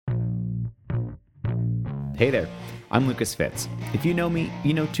Hey there, I'm Lucas Fitz. If you know me,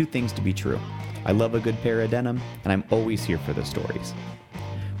 you know two things to be true. I love a good pair of denim, and I'm always here for the stories.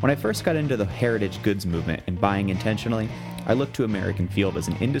 When I first got into the heritage goods movement and buying intentionally, I looked to American Field as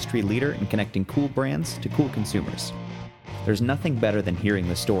an industry leader in connecting cool brands to cool consumers. There's nothing better than hearing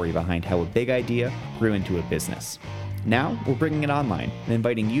the story behind how a big idea grew into a business. Now, we're bringing it online and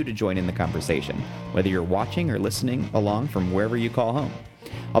inviting you to join in the conversation, whether you're watching or listening along from wherever you call home.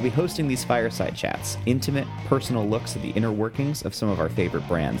 I'll be hosting these fireside chats, intimate, personal looks at the inner workings of some of our favorite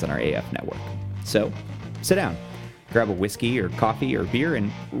brands on our AF network. So, sit down, grab a whiskey or coffee or beer,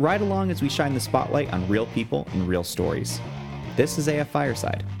 and ride along as we shine the spotlight on real people and real stories. This is AF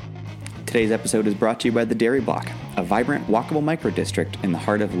Fireside. Today's episode is brought to you by the Dairy Block, a vibrant, walkable microdistrict in the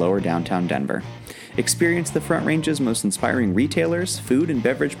heart of lower downtown Denver. Experience the Front Range's most inspiring retailers, food and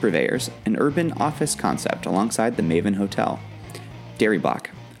beverage purveyors, and urban office concept alongside the Maven Hotel. Dairy Block,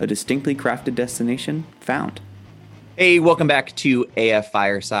 a distinctly crafted destination found. Hey, welcome back to AF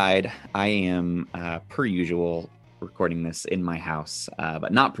Fireside. I am, per usual, recording this in my house,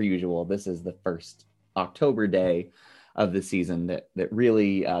 but not per usual. This is the first October day of the season that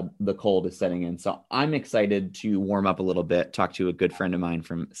really the cold is setting in. So I'm excited to warm up a little bit, talk to a good friend of mine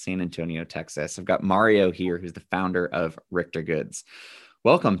from San Antonio, Texas. I've got Mario here, who's the founder of Richter Goods.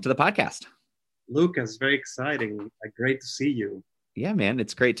 Welcome to the podcast. Lucas, very exciting. Great to see you. Yeah, man.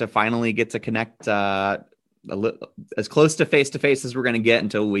 It's great to finally get to connect as close to face as we're going to get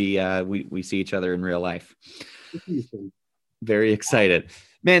until we see each other in real life. Very excited.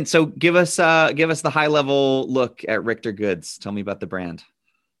 Man, so give us the high level look at Richter Goods. Tell me about the brand.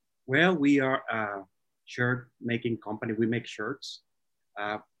 Well, we are a shirt making company. We make shirts.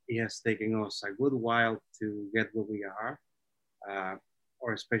 It has taken us a good while to get where we are.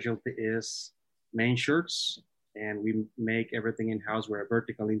 Our specialty is men's shirts, and we make everything in-house. We're a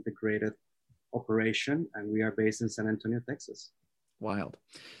vertically integrated operation, and we are based in San Antonio, Texas. Wild.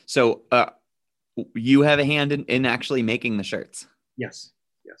 So you have a hand in actually making the shirts? Yes.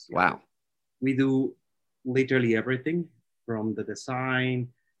 Wow. We do literally everything from the design,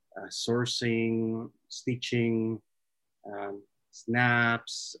 sourcing, stitching,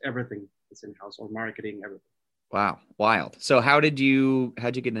 snaps, everything is in-house, or marketing, everything. Wow. Wild. So how'd you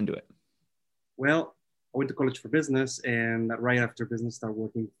get into it? Well, I went to college for business, and right after business, started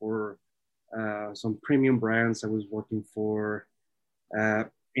working for some premium brands. I was working for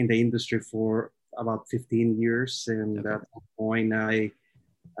in the industry for about 15 years. And at that point, I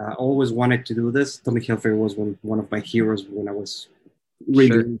always wanted to do this. Tommy Hilfiger was one of my heroes when I was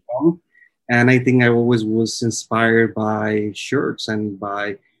really young. And I think I always was inspired by shirts and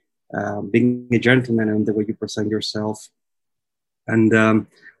by being a gentleman and the way you present yourself. And at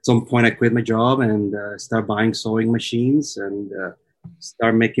some point, I quit my job and started buying sewing machines and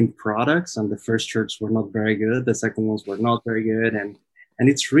start making products. And the first shirts were not very good. The second ones were not very good. And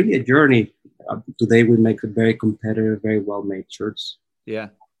it's really a journey. Today, we make very competitive, very well-made shirts. Yeah.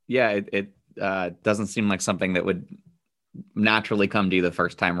 It doesn't seem like something that would naturally come to you the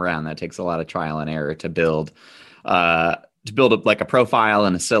first time around. That takes a lot of trial and error to build up like a profile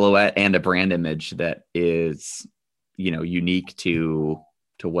and a silhouette and a brand image that is, unique to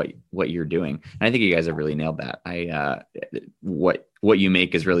what you're doing. And I think you guys have really nailed that. What you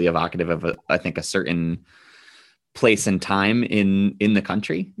make is really evocative of I think a certain place and time in the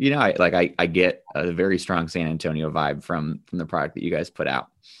country. I get a very strong San Antonio vibe from the product that you guys put out.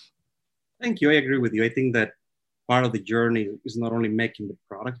 Thank you. I agree with you. I think that part of the journey is not only making the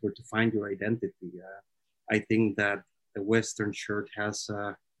product, but to find your identity. I think that the Western shirt has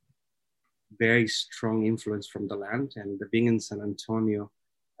a very strong influence from the land, and being in San Antonio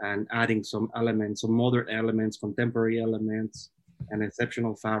and adding some elements, some modern elements, contemporary elements, and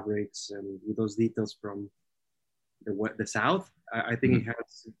exceptional fabrics, and with those details from the South, I think it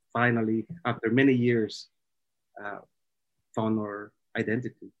has finally, after many years, found our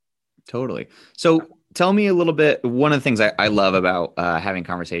identity. Totally. So tell me a little bit. One of the things I love about having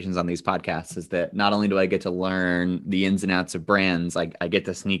conversations on these podcasts is that not only do I get to learn the ins and outs of brands, I get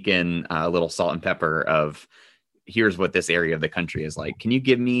to sneak in a little salt and pepper of here's what this area of the country is like. Can you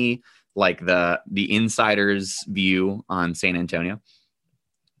give me like the insider's view on San Antonio?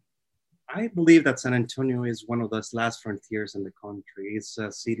 I believe that San Antonio is one of those last frontiers in the country. It's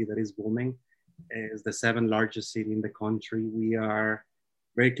a city that is booming. It's the 7th largest city in the country. We are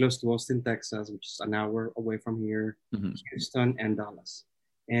very close to Austin, Texas, which is an hour away from here, Houston, and Dallas.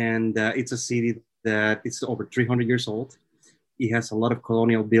 And it's a city that is over 300 years old. It has a lot of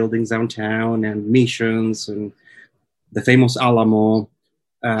colonial buildings downtown and missions and the famous Alamo.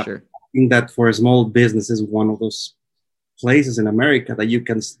 Sure. I think that for a small business is one of those places in America that you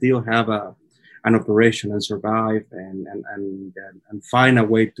can still have a an operation and survive and find a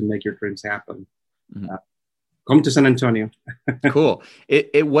way to make your dreams happen. Mhm. Come to San Antonio. Cool.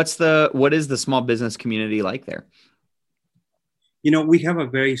 What is the small business community like there? We have a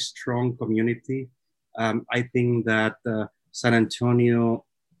very strong community. I think that San Antonio,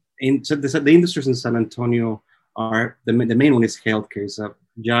 so the industries in San Antonio are the main one is healthcare. It's a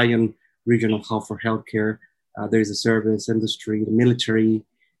giant regional hub for healthcare. There is a service industry, the military,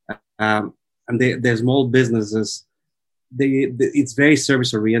 and the small businesses. It's very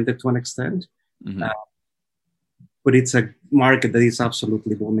service oriented to an extent, Mm-hmm. but it's a market that is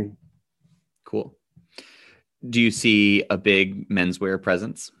absolutely booming. Cool. Do you see a big menswear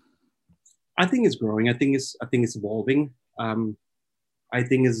presence? I think it's growing. I think it's evolving. I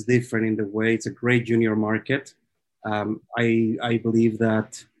think it's different in the way it's a great junior market. I believe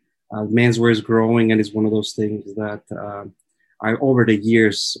that menswear is growing, and it's one of those things that over the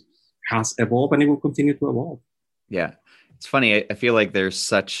years has evolved, and it will continue to evolve. Yeah. It's funny. I feel like there's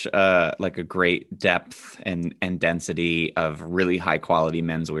such like a great depth and density of really high quality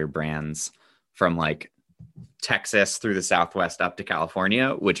menswear brands from like Texas through the Southwest up to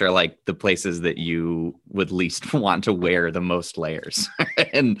California, which are like the places that you would least want to wear the most layers.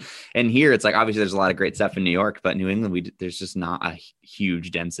 and here it's like, obviously there's a lot of great stuff in New York, but New England, there's just not a huge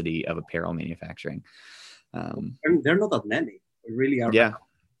density of apparel manufacturing. There are not that many. We really are. Yeah.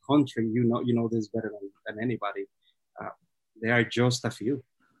 Country, you know this better than anybody. There are just a few.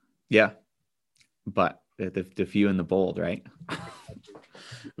 Yeah. But the few and the bold, right?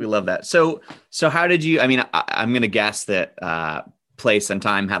 We love that. So how did you, I mean, I'm going to guess that place and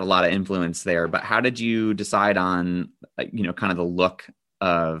time had a lot of influence there, but how did you decide on, kind of the look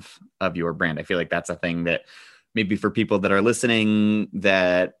of your brand? I feel like that's a thing that maybe for people that are listening,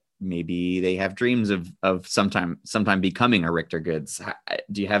 that maybe they have dreams of sometime becoming a Richter Goods.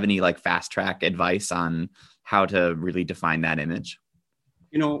 Do you have any like fast track advice on how to really define that image?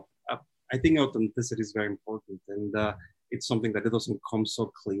 I think authenticity is very important, and it's something that it doesn't come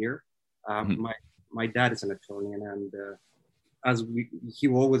so clear. My dad is an attorney, and he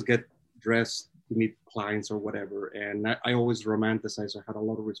will always get dressed to meet clients or whatever, and I always romanticized. I had a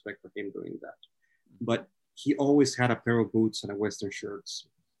lot of respect for him doing that, but he always had a pair of boots and a Western shirts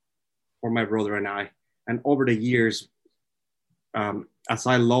for my brother and I. And over the years, as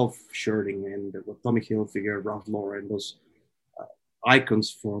I love shirting and what Tommy Hilfiger, Ralph Lauren, those icons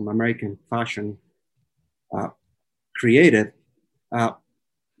from American fashion created,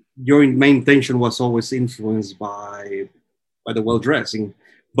 your main intention was always influenced by the well-dressing,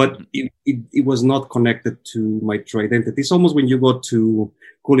 but it was not connected to my true identity. It's almost when you go to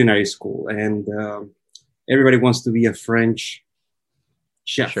culinary school and everybody wants to be a French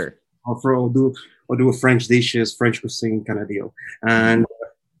chef. Sure. Or do a French dishes, French cuisine kind of deal. And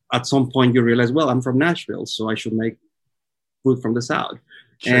at some point you realize, well, I'm from Nashville, so I should make food from the South.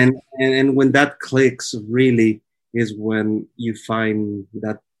 Sure. And when that clicks, really is when you find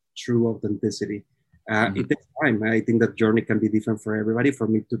that true authenticity. It takes time. I think that journey can be different for everybody. For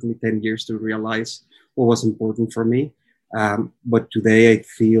me, it took me 10 years to realize what was important for me. But today I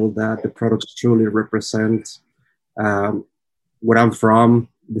feel that the products truly represent where I'm from,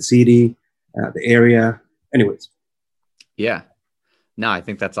 the city, the area. Anyways. Yeah. No, I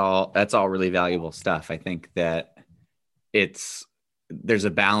think that's all really valuable stuff. I think that there's a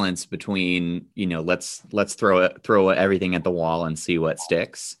balance between, let's throw everything at the wall and see what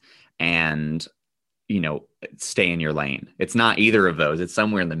sticks, and, stay in your lane. It's not either of those. It's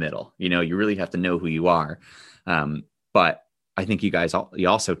somewhere in the middle. You really have to know who you are. But I think you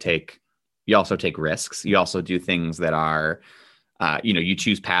also take risks. You also do things that are, you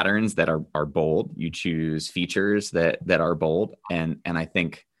choose patterns that are bold. You choose features that are bold. And I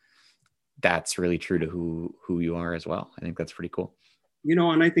think that's really true to who you are as well. I think that's pretty cool.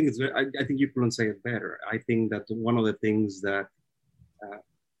 And I think I think you couldn't say it better. I think that one of the things that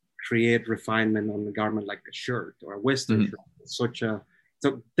create refinement on the garment, like a shirt or a Western shirt,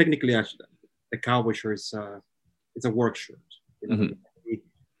 so technically a cowboy shirt is it's a work shirt.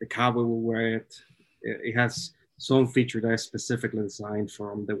 The cowboy will wear it. It has some feature that is specifically designed,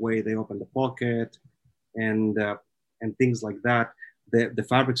 from the way they open the pocket and things like that. The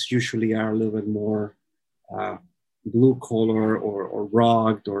fabrics usually are a little bit more blue collar or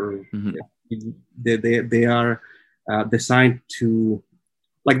rugged, or they are designed to,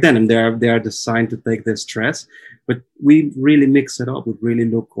 like denim. They are designed to take the stress, but we really mix it up.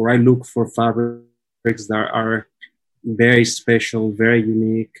 I look for fabrics that are very special, very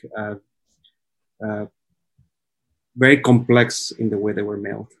unique, very complex in the way they were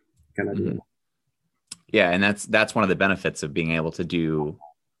made, kind of deal. Yeah, and that's one of the benefits of being able to do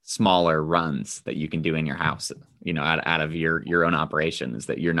smaller runs that you can do in your house, out of your own operations,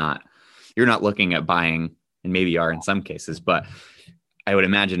 that you're not looking at buying, and maybe you are in some cases, but I would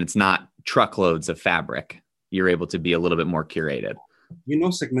imagine it's not truckloads of fabric. You're able to be a little bit more curated.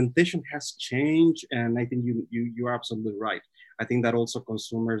 Segmentation has changed, and I think you're absolutely right. I think that also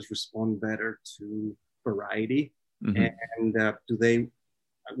consumers respond better to variety. Mm-hmm. And today,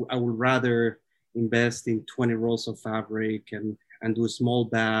 I would rather invest in 20 rolls of fabric and do a small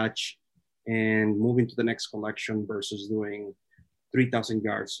batch and move into the next collection versus doing 3,000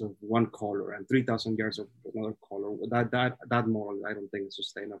 yards of one color and 3,000 yards of another color. That model, I don't think is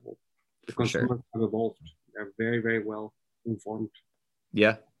sustainable. The consumers have evolved. They're very, very well informed.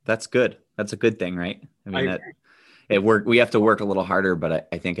 Yeah, that's good. That's a good thing, right? I mean, we have to work a little harder, but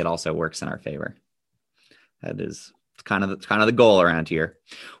I think it also works in our favor. It's kind of the goal around here.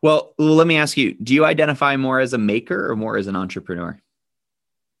 Well, let me ask you, do you identify more as a maker or more as an entrepreneur?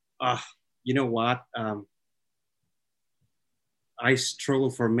 You know what? I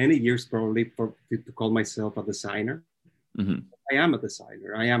struggled for many years probably to call myself a designer. Mm-hmm. I am a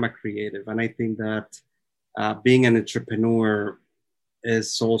designer. I am a creative. And I think that being an entrepreneur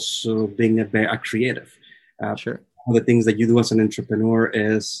is also being a creative. Sure. One of the things that you do as an entrepreneur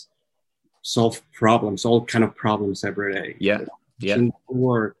is solve problems, all kind of problems every day. Yeah.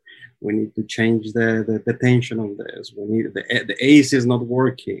 Work. We need to change the tension on this. We need the AC is not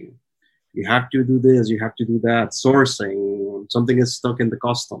working. You have to do this. You have to do that. Sourcing. Something is stuck in the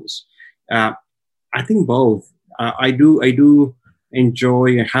customs. I think both. I do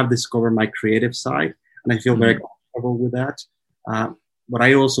enjoy and have discovered my creative side, and I feel very comfortable with that. But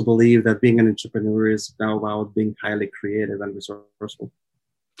I also believe that being an entrepreneur is now about being highly creative and resourceful.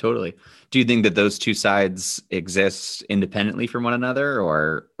 Totally. Do you think that those two sides exist independently from one another,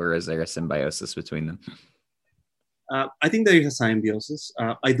 or is there a symbiosis between them? I think there is a symbiosis.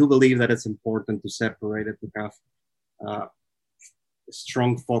 I do believe that it's important to separate it, to have a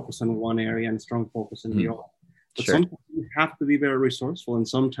strong focus on one area and strong focus on the other. But sometimes you have to be very resourceful, and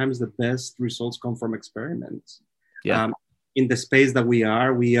sometimes the best results come from experiments. Yeah. In the space that we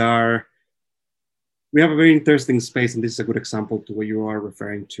have a very interesting space, and this is a good example to what you are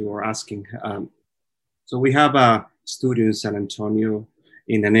referring to or asking. So we have a studio in San Antonio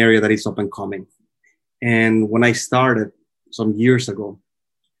in an area that is up and coming. And when I started some years ago,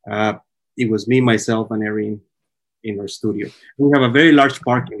 it was me, myself, and Erin in our studio. We have a very large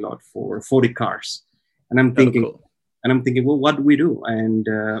parking lot for 40 cars. And I'm thinking, well, what do we do? And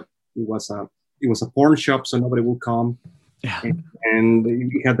it was a porn shop, so nobody will come. Yeah. And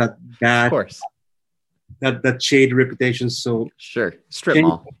we had that bad, of course, that shady reputation. So sure, strip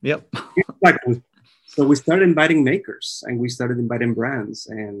mall. Yep. Exactly. So we started inviting makers, and we started inviting brands.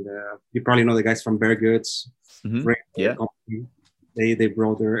 And you probably know the guys from Bear Goods. Mm-hmm. Yeah. Company. They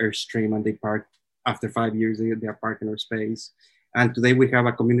brought their Airstream, and they parked. After 5 years, they are parking our space. And today we have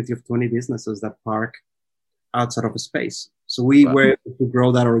a community of 20 businesses that park outside of a space. So we were able to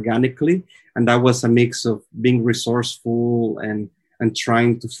grow that organically. And that was a mix of being resourceful and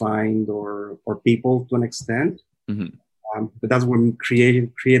trying to find or people to an extent. Mm-hmm. But that's when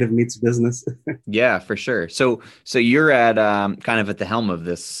creative meets business. Yeah, for sure. So you're at kind of at the helm of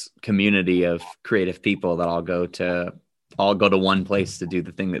this community of creative people that all go to one place to do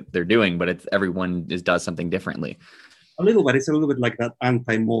the thing that they're doing, but everyone does something differently. A little bit. It's a little bit like that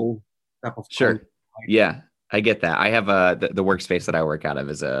anti-mall type of. Sure. Content. Yeah, I get that. I have the workspace that I work out of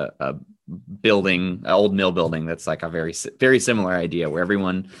is a building, an old mill building that's like a very, very similar idea where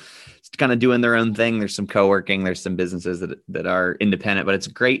everyone is kind of doing their own thing. There's some co-working, there's some businesses that are independent, but it's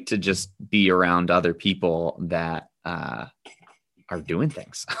great to just be around other people that are doing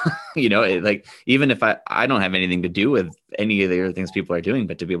things. Like even if I don't have anything to do with any of the other things people are doing,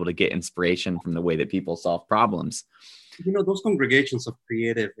 but to be able to get inspiration from the way that people solve problems. Those congregations of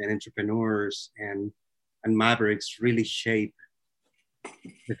creative and entrepreneurs and mavericks really shape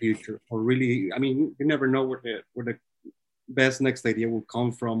the future. Or really, you never know where the best next idea will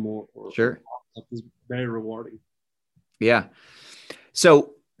come from. Or sure, it's very rewarding. Yeah.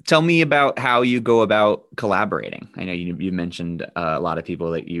 So tell me about how you go about collaborating. I know you mentioned a lot of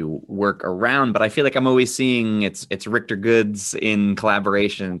people that you work around, but I feel like I'm always seeing it's Richter Goods in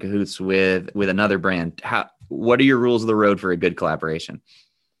collaboration, cahoots with another brand. What are your rules of the road for a good collaboration?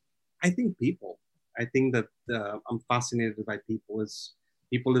 I think people. I think that I'm fascinated by people.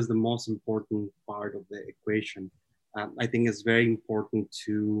 People is the most important part of the equation. I think it's very important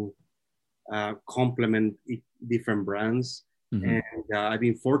to complement different brands. Mm-hmm. And I've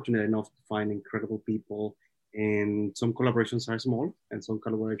been fortunate enough to find incredible people. And some collaborations are small and some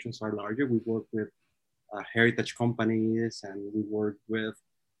collaborations are larger. We work with heritage companies, and we work with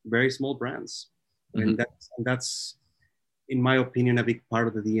very small brands. Mhm. And that's, in my opinion, a big part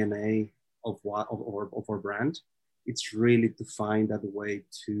of the DNA of our brand. It's really to find that way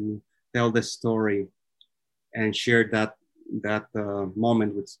to tell the story and share that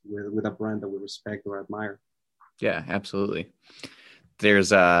moment with a brand that we respect or admire. Yeah, absolutely.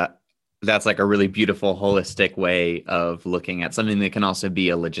 There's that's like a really beautiful holistic way of looking at something that can also be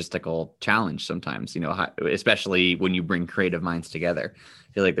a logistical challenge sometimes, you know, especially when you bring creative minds together. I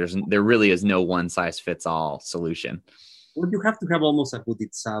feel like there really is no one size fits all solution. Well, you have to have almost a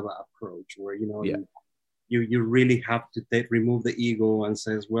Bodhisattva approach where Yeah. you really have to remove the ego and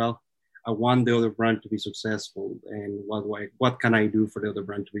says, well, I want the other brand to be successful, and what can I do for the other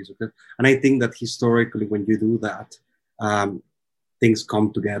brand to be successful? And I think that historically, when you do that, um, things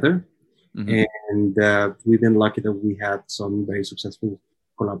come together. Mm-hmm. And we've been lucky that we had some very successful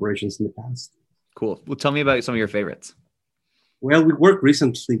collaborations in the past. Cool. Well, tell me about some of your favorites. Well, we worked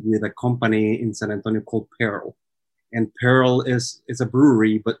recently with a company in San Antonio called Pearl, and Pearl is a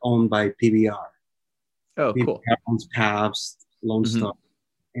brewery but owned by PBR. Oh, cool. PBR owns Pabst, Lone Mm-hmm. Star,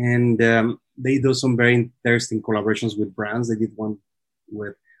 and they do some very interesting collaborations with brands. They did one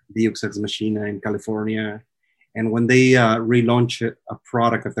with Deux Ex Machina in California. And when they relaunched a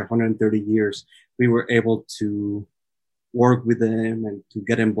product after 130 years, we were able to work with them and to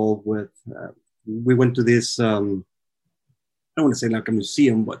get involved with. We went to this, I don't want to say like a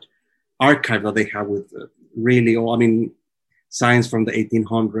museum, but archive that they have with really, I mean, science from the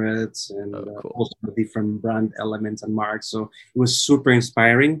 1800s and cool. also the different brand elements and marks. So it was super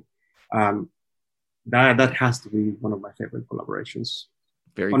inspiring. That has to be one of my favorite collaborations.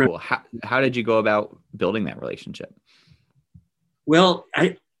 Very cool. How did you go about building that relationship? Well,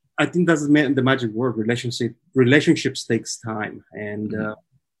 I think that's the magic word. Relationships takes time, and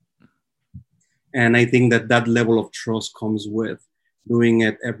and I think that level of trust comes with doing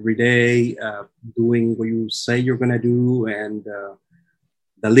it every day, doing what you say you're gonna do, and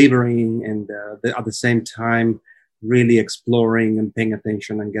delivering, and at the same time, really exploring and paying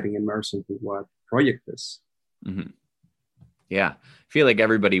attention and getting immersed into what project is. Mm-hmm. Yeah, I feel like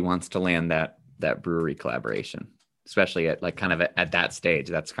everybody wants to land that brewery collaboration, especially at like kind of at that stage.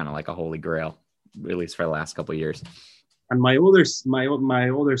 That's kind of like a holy grail, at least for the last couple of years. And my other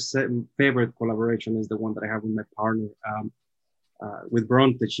favorite collaboration is the one that I have with my partner, with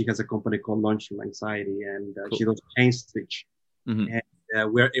Bronte. She has a company called Lunchtime Anxiety, and Cool. she does Chain Stitch. Mm-hmm.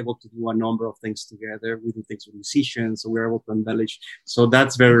 And we're able to do a number of things together. We do things with musicians, so we're able to embellish. So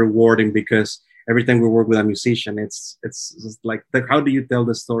that's very rewarding because every time we work with a musician, it's just like, how do you tell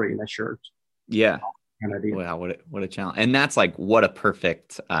the story in a shirt? Yeah. Kind of deal. Wow, what a challenge. And that's like what a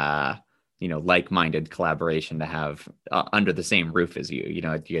perfect like-minded collaboration to have under the same roof as you. You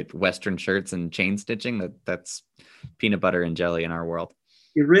know, you get Western shirts and chain stitching. That's peanut butter and jelly in our world.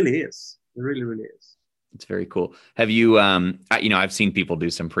 It really is. It really, really is. It's very cool. Have you I've seen people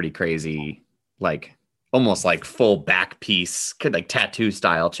do some pretty crazy, like almost like full back piece, like tattoo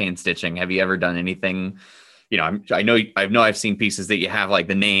style chain stitching. Have you ever done anything? You know, I know I've seen pieces that you have like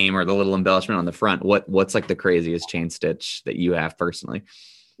the name or the little embellishment on the front. What's like the craziest chain stitch that you have personally?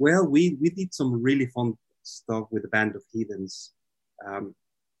 Well, we did some really fun stuff with the Band of Heathens.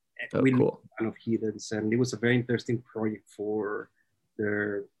 We Cool. Band of Heathens, and it was a very interesting project for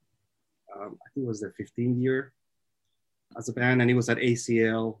their, I think it was their 15th year as a band, and it was at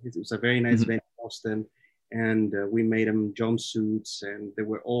ACL. It was a very nice venue in Boston, and we made them jumpsuits, and they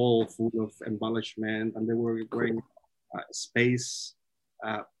were all full of embellishment, and they were wearing space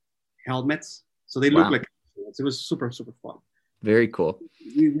helmets, so they looked like it was super, super fun. Very cool.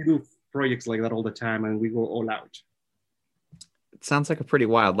 We do projects like that all the time, and we go all out. It sounds like a pretty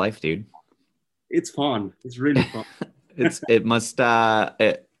wild life, dude. It's fun. It's really fun.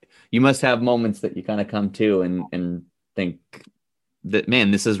 You must have moments that you kind of come to and think that,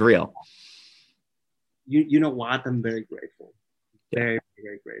 man, this is real. You know what? I'm very grateful. Very,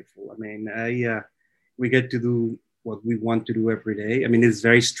 very grateful. I mean, we get to do what we want to do every day. I mean, it's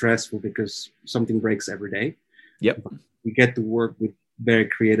very stressful because something breaks every day. Yep. But we get to work with very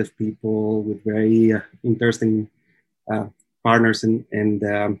creative people, with very interesting partners, and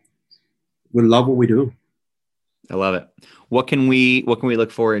we love what we do. I love it. What can we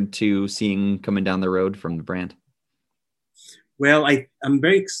look forward to seeing coming down the road from the brand? Well, I'm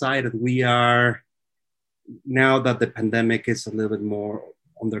very excited. We are, now that the pandemic is a little bit more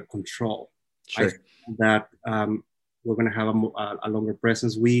under control, sure, that we're going to have a longer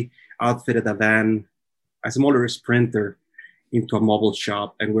presence. We outfitted a van, a smaller Sprinter, into a mobile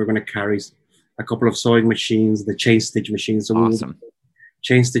shop, and we're going to carry a couple of sewing machines, the chain stitch machines. So awesome. We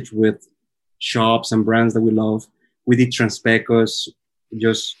chain stitch with shops and brands that we love. We did Transpecos.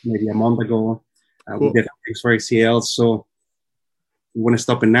 just maybe a month ago. Cool. We did things for ACL, so we want to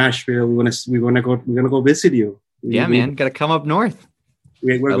stop in Nashville. We're gonna go visit you. Yeah, man, got to come up north.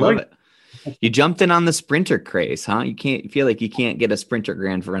 We're I going. love it. You jumped in on the Sprinter craze, huh? You feel like you can't get a Sprinter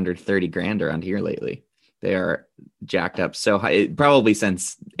Grand for under 30 grand around here lately. They are jacked up so high, probably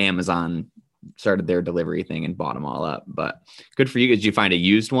since Amazon started their delivery thing and bought them all up. But good for you. Did you find a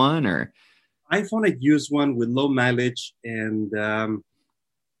used one or? I found a used one with low mileage and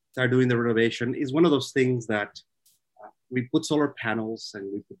started doing the renovation. It's one of those things that we put solar panels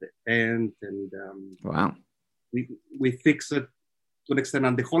and we put the vent and wow, we fix it to an extent.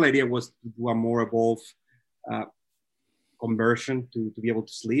 And the whole idea was to do a more evolved conversion to be able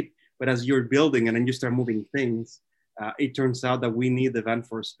to sleep. But as you're building and then you start moving things, it turns out that we need the vent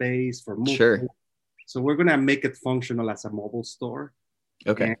for space, for movement. Sure. So we're going to make it functional as a mobile store.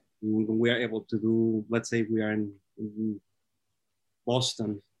 Okay. And we are able to do, let's say we are in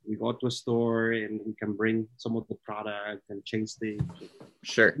Boston, we go to a store and we can bring some of the product and change the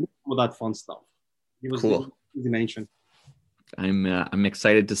sure all that fun stuff. It was cool. The dimension. I'm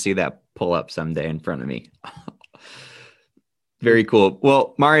excited to see that pull up someday in front of me. Very cool.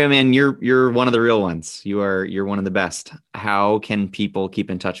 Well, Mario, man, you're one of the real ones. You're one of the best. How can people keep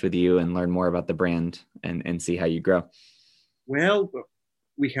in touch with you and learn more about the brand and see how you grow? Well,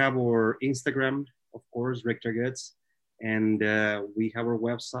 we have our Instagram, of course, Richter Goods, and we have our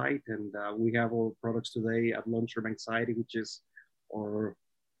website, and we have our products today at Long-Term Anxiety, which is our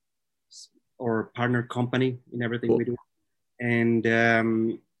partner company in everything cool. We do.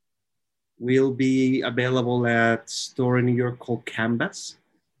 And we'll be available at a store in New York called Canvas.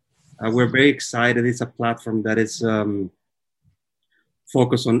 We're very excited. It's a platform that is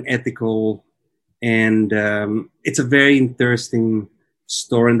focused on ethical, and it's a very interesting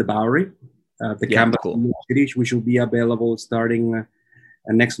store in the Bowery. The Canvas, cool. Which will be available starting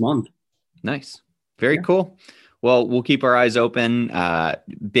next month. Nice. Very cool. Well, we'll keep our eyes open.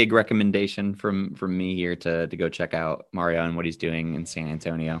 Big recommendation from me here to go check out Mario and what he's doing in San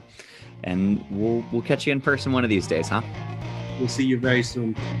Antonio. And we'll catch you in person one of these days, huh? We'll see you very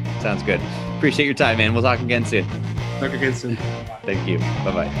soon. Sounds good. Appreciate your time, man. We'll talk again soon. Talk again soon. Thank you.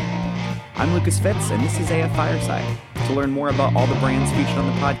 Bye-bye. I'm Lucas Fitz, and this is AF Fireside. To learn more about all the brands featured on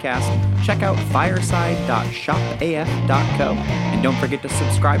the podcast, check out fireside.shopaf.co. And don't forget to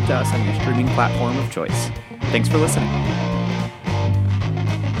subscribe to us on your streaming platform of choice. Thanks for listening.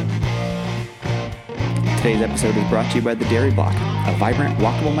 Today's episode is brought to you by the Dairy Block, a vibrant,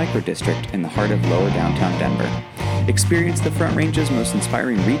 walkable micro-district in the heart of lower downtown Denver. Experience the Front Range's most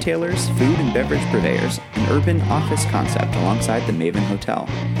inspiring retailers, food and beverage purveyors, and urban office concept alongside the Maven Hotel.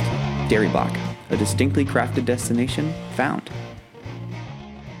 Dairy Block, a distinctly crafted destination found